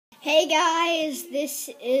Hey guys, this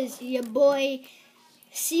is your boy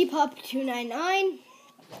CPup299.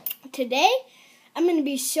 Today, I'm going to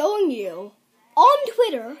be showing you on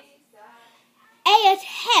Twitter an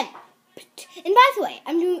attempt. And by the way,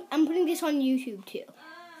 I'm putting this on YouTube too.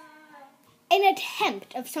 An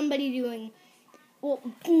attempt of somebody doing,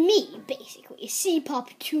 me basically,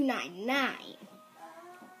 CPup299.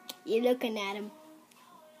 You're looking at him.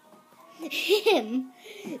 Him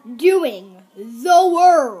doing the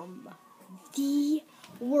worm. The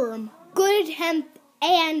worm. Good attempt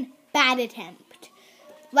and bad attempt.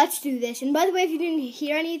 Let's do this. And by the way, if you didn't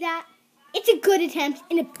hear any of that, it's a good attempt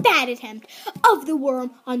and a bad attempt of the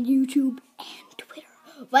worm on YouTube and Twitter.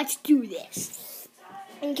 Let's do this.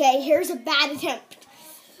 Okay, here's a bad attempt.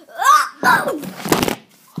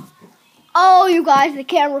 Oh, you guys, the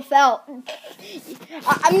camera fell.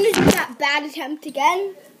 I'm going to do that bad attempt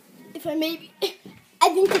again. If I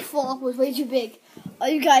think the fall was way too big. Oh,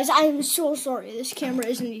 you guys, I am so sorry. This camera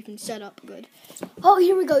isn't even set up good. Oh,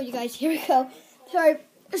 here we go, you guys. Here we go.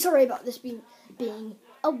 Sorry about this being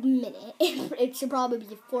a minute. It should probably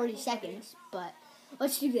be 40 seconds, but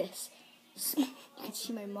let's do this. You can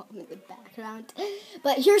see my mom in the background.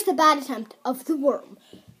 But here's the bad attempt of the worm.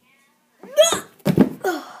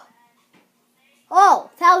 Oh,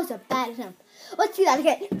 that was a bad attempt. Let's do that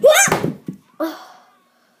again.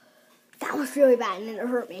 That was really bad, and it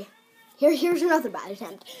hurt me. Here's another bad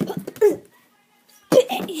attempt.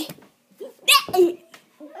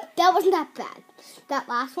 That wasn't that bad. That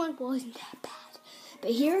last one wasn't that bad.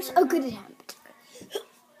 But here's a good attempt.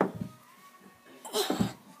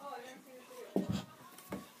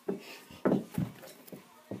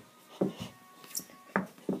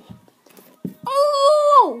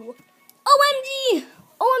 Oh!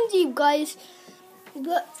 OMG, guys.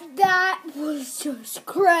 That was just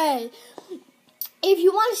crazy. If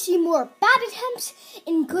you want to see more bad attempts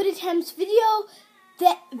and good attempts why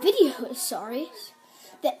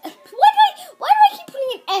do I keep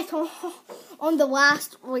putting an S on the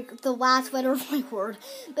last letter of my word?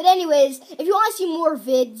 But anyways, if you want to see more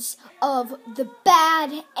vids of the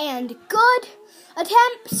bad and good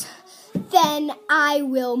attempts, then I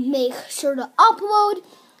will make sure to upload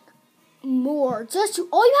more.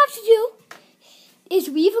 All you have to do is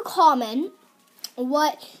leave a comment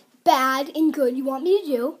what bad and good you want me to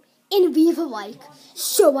do, and leave a like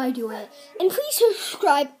so I do it. And please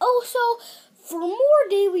subscribe also for more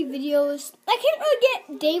daily videos. I can't really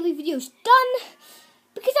get daily videos done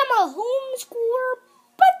because I'm a homeschooler,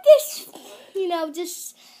 but this,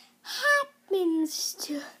 just happens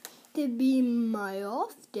to be my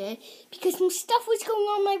off day because some stuff was going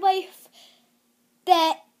on in my life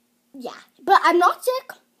but I'm not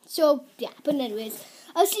sick. So, but anyways,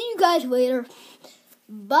 I'll see you guys later.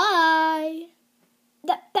 Bye.